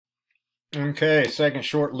Okay, second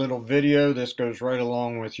short little video. This goes right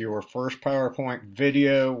along with your first PowerPoint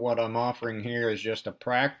video. What I'm offering here is just a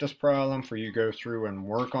practice problem for you to go through and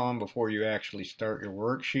work on before you actually start your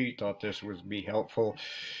worksheet. Thought this would be helpful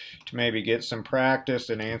to maybe get some practice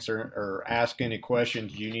and answer or ask any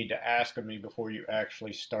questions you need to ask of me before you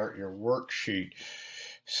actually start your worksheet.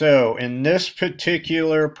 So in this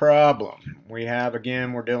particular problem, we have,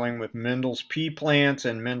 again, we're dealing with Mendel's pea plants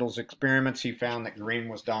and Mendel's experiments. He found that green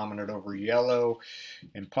was dominant over yellow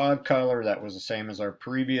in pod color. That was the same as our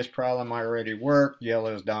previous problem I already worked.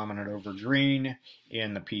 Yellow is dominant over green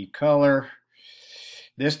in the pea color.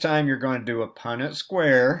 This time you're going to do a Punnett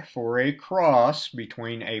square for a cross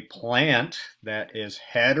between a plant that is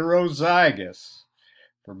heterozygous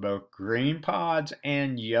for both green pods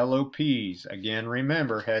and yellow peas. Again,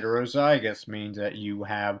 remember, heterozygous means that you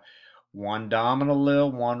have one dominant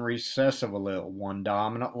allele, one recessive allele, one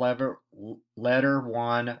dominant letter,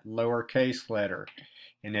 one lowercase letter.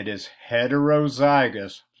 And it is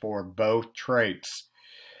heterozygous for both traits.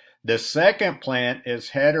 The second plant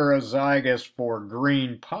is heterozygous for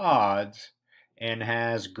green pods and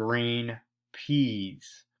has green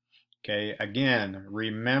peas. Okay, again,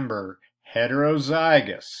 remember,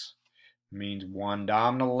 heterozygous means one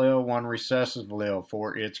dominant allele, one recessive allele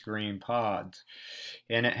for its green pods.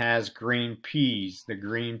 And it has green peas. The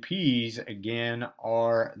green peas, again,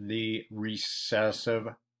 are the recessive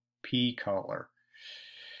pea color.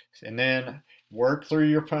 And then work through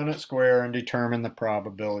your Punnett square and determine the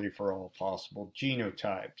probability for all possible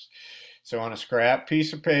genotypes. So on a scrap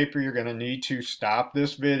piece of paper, you're going to need to stop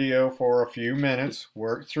this video for a few minutes,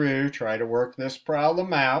 work through, try to work this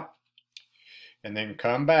problem out, and then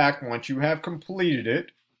come back once you have completed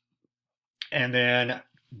it, and then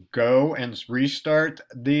go and restart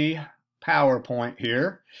the PowerPoint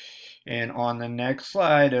here. And on the next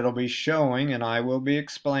slide, it'll be showing, and I will be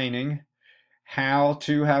explaining how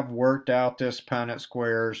to have worked out this Punnett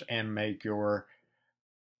squares and make your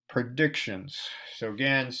predictions. So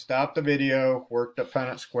again, stop the video, work the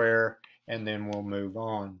Punnett square, and then we'll move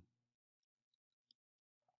on.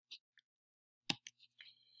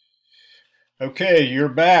 Okay, you're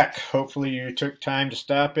back. Hopefully you took time to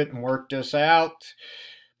stop it and work this out.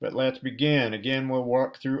 But let's begin. Again, we'll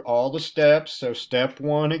walk through all the steps. So step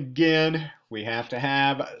one, again, we have to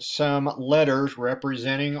have some letters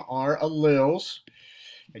representing our alleles.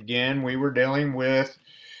 Again, we were dealing with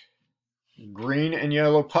green and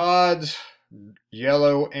yellow pods,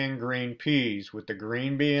 yellow and green peas, with the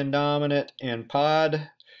green being dominant in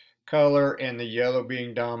pod color and the yellow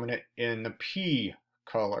being dominant in the pea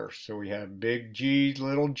color. So we have big G,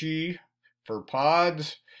 little g for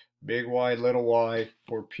pods, big Y, little y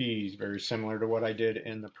for peas, very similar to what I did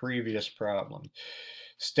in the previous problem.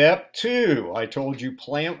 Step two, I told you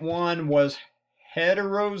plant one was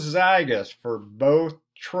heterozygous for both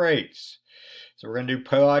traits. So we're going to do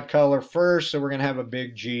pod color first, so we're going to have a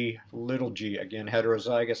big G, little g. Again,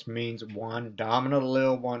 heterozygous means one dominant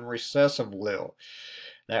allele, one recessive allele.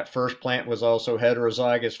 That first plant was also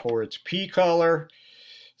heterozygous for its pea color,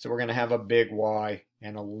 so we're going to have a big Y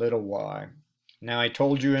and a little y. Now I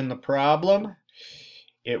told you in the problem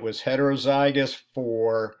it was heterozygous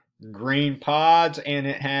for green pods and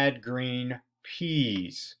it had green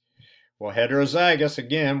peas. Well, heterozygous,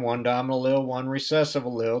 again, one dominant allele, one recessive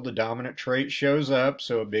allele. The dominant trait shows up,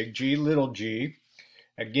 so a big G, little g.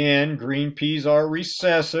 Again, green peas are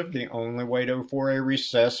recessive. The only way for a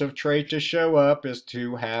recessive trait to show up is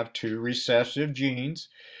to have two recessive genes.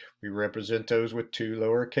 We represent those with two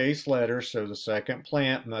lowercase letters, so the second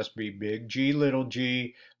plant must be big G, little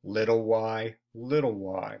y, little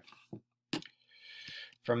y.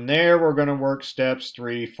 From there, we're going to work steps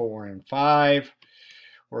 3, 4, and 5.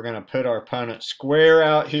 We're going to put our Punnett square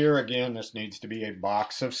out here. Again, this needs to be a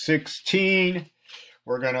box of 16.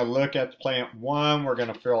 We're going to look at plant 1. We're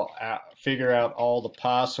going to figure out all the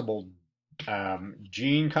possible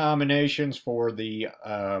gene combinations for the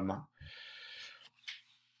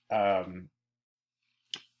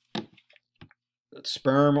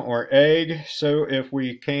sperm or egg, so if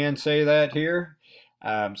we can say that here.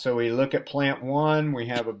 So we look at plant 1, we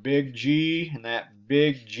have a big G, and that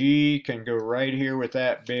big G can go right here with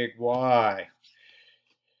that big Y.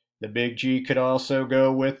 The big G could also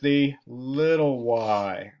go with the little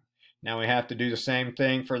y. Now we have to do the same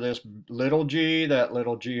thing for this little g. That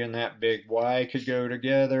little g and that big Y could go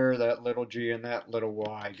together. That little g and that little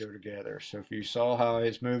y go together. So if you saw how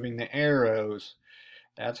it's moving the arrows,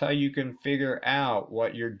 that's how you can figure out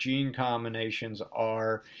what your gene combinations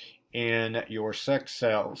are in your sex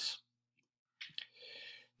cells.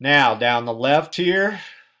 Now, down the left here,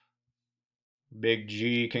 big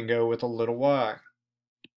G can go with a little y.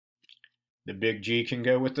 The big G can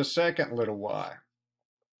go with the second little y.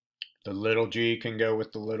 The little g can go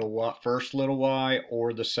with the little y, first little y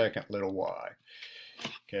or the second little y.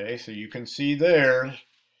 Okay, so you can see there,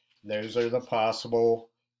 those are the possible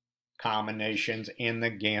combinations in the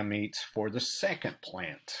gametes for the second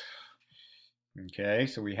plant. Okay,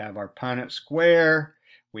 so we have our Punnett square.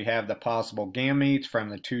 We have the possible gametes from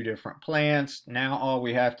the two different plants. Now all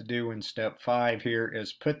we have to do in step 5 here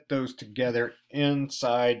is put those together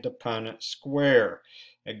inside the Punnett square.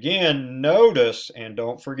 Again, notice, and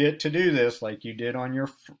don't forget to do this like you did on your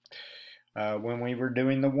when we were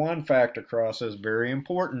doing the one factor crosses, very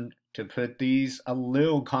important to put these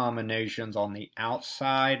allele combinations on the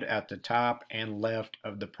outside at the top and left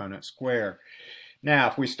of the Punnett square. Now,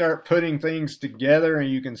 if we start putting things together, and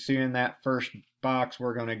you can see in that first box,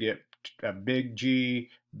 we're going to get a big G,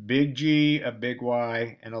 a big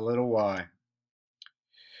Y, and a little y.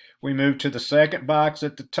 We move to the second box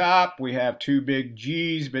at the top. We have two big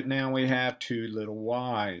G's, but now we have two little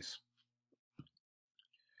Y's.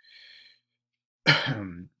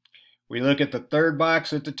 We look at the third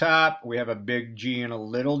box at the top. We have a big G and a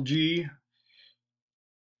little g.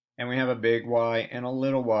 And we have a big Y and a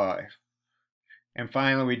little y. And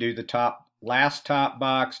finally, we do the last top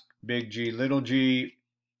box, big G, little g,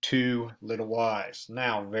 two little y's.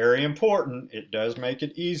 Now, very important, it does make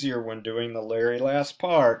it easier when doing the very last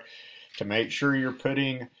part to make sure you're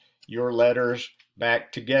putting your letters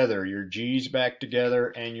back together, your G's back together,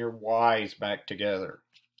 and your Y's back together.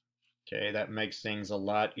 Okay, that makes things a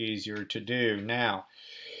lot easier to do. Now,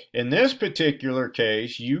 in this particular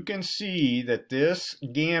case, you can see that this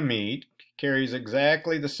gamete carries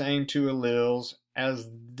exactly the same two alleles as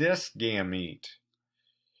this gamete.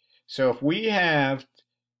 So if we have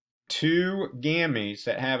two gametes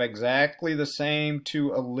that have exactly the same two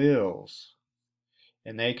alleles,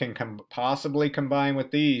 and they can possibly combine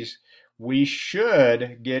with these, we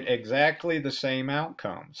should get exactly the same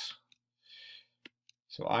outcomes.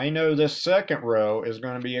 So I know this second row is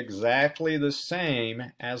going to be exactly the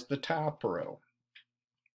same as the top row.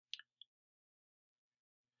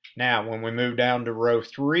 Now, when we move down to row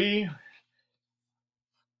 3,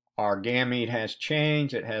 our gamete has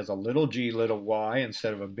changed. It has a little g, little y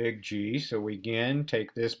instead of a big G. So we again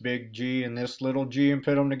take this big G and this little g and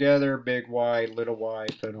put them together. Big Y, little y,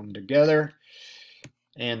 put them together.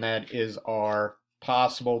 And that is our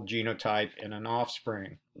possible genotype in an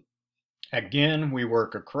offspring. Again, we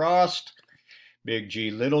work across, big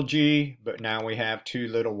G, little g, but now we have two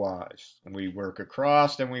little y's. And we work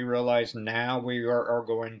across and we realize now we are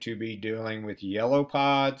going to be dealing with yellow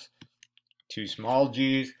pods, two small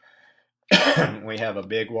g's. We have a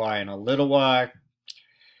big Y and a little y,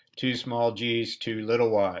 two small g's, two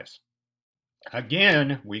little y's.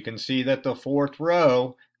 Again, we can see that the fourth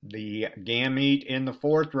row, the gamete in the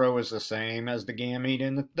fourth row is the same as the gamete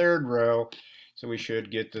in the third row. So we should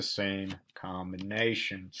get the same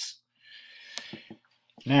combinations.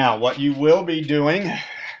 Now, what you will be doing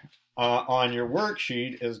on your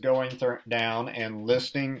worksheet is going down and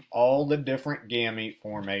listing all the different gamete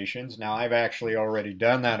formations. Now, I've actually already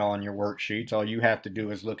done that on your worksheets. All you have to do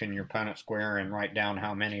is look in your Punnett square and write down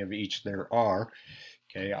how many of each there are.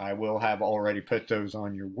 Okay, I will have already put those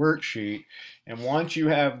on your worksheet. And once you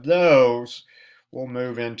have those, we'll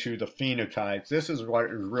move into the phenotypes. This is what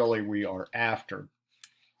really we are after.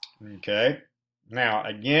 Okay, now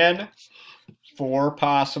again, 4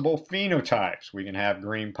 possible phenotypes. We can have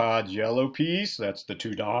green pods, yellow peas. That's the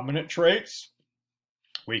 2 dominant traits.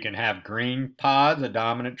 We can have green pods, a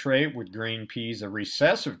dominant trait, with green peas, a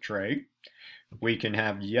recessive trait. We can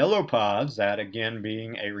have yellow pods, that again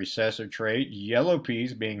being a recessive trait, yellow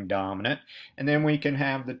peas being dominant, and then we can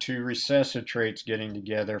have the 2 recessive traits getting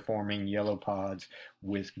together forming yellow pods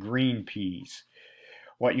with green peas.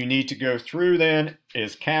 What you need to go through then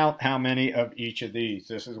is count how many of each of these.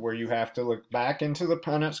 This is where you have to look back into the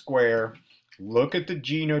Punnett square, look at the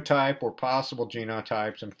genotype or possible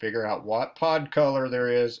genotypes, and figure out what pod color there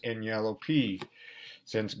is in yellow pea.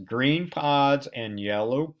 Since green pods and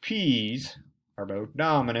yellow peas are both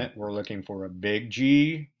dominant, we're looking for a big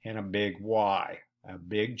G and a big Y. A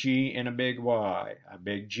big G and a big Y. A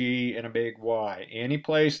big G and a big Y. Any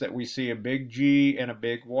place that we see a big G and a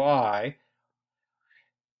big Y,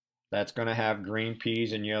 that's going to have green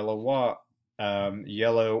peas and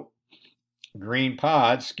green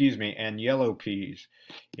pods, and yellow peas.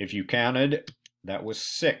 If you counted, that was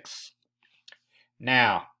 6.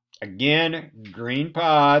 Now, again, green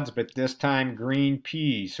pods, but this time green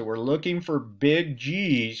peas. So we're looking for big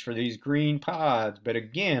G's for these green pods. But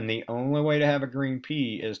again, the only way to have a green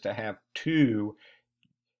pea is to have 2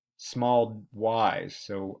 small Y's.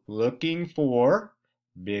 So looking for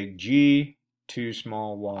big G, 2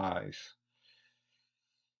 small y's.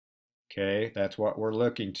 Okay, that's what we're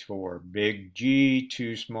looking for. Big G,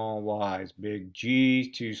 2 small y's. Big G,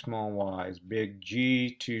 2 small y's. Big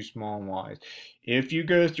G, 2 small y's. If you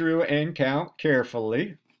go through and count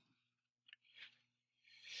carefully,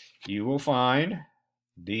 you will find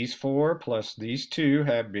these 4 plus these 2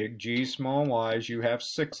 have big G, small y's. You have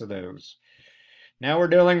 6 of those. Now we're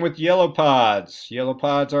dealing with yellow pods. Yellow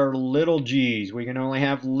pods are little g's. We can only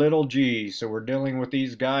have little g's, so we're dealing with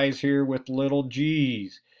these guys here with little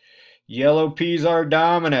g's. Yellow peas are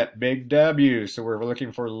dominant, big W, so we're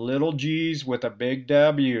looking for little g's with a big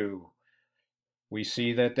W. We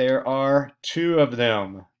see that there are 2 of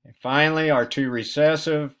them. And finally, our 2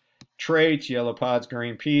 recessive traits, yellow pods,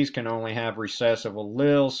 green peas, can only have recessive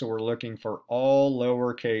alleles, so we're looking for all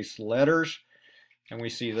lowercase letters, and we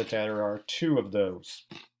see that there are 2 of those.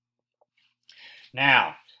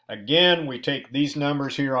 Now, again, we take these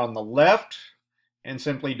numbers here on the left and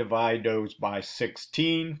simply divide those by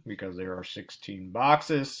 16 because there are 16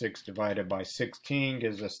 boxes. 6 divided by 16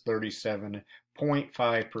 gives us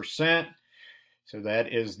 37.5%. So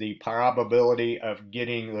that is the probability of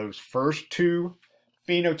getting those first 2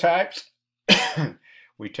 phenotypes.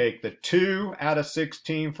 We take the 2 out of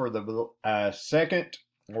 16 for the second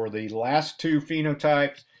or the last 2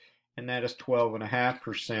 phenotypes, and that is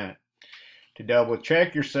 12.5%. To double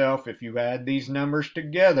check yourself, if you add these numbers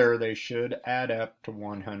together, they should add up to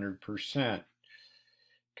 100%.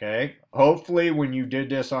 Okay, hopefully when you did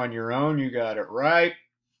this on your own, you got it right.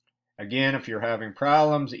 Again, if you're having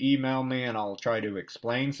problems, email me and I'll try to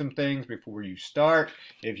explain some things before you start.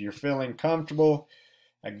 If you're feeling comfortable,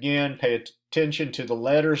 again, pay attention to the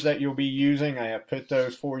letters that you'll be using. I have put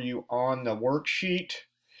those for you on the worksheet,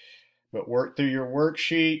 but work through your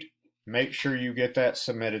worksheet. Make sure you get that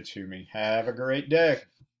submitted to me. Have a great day.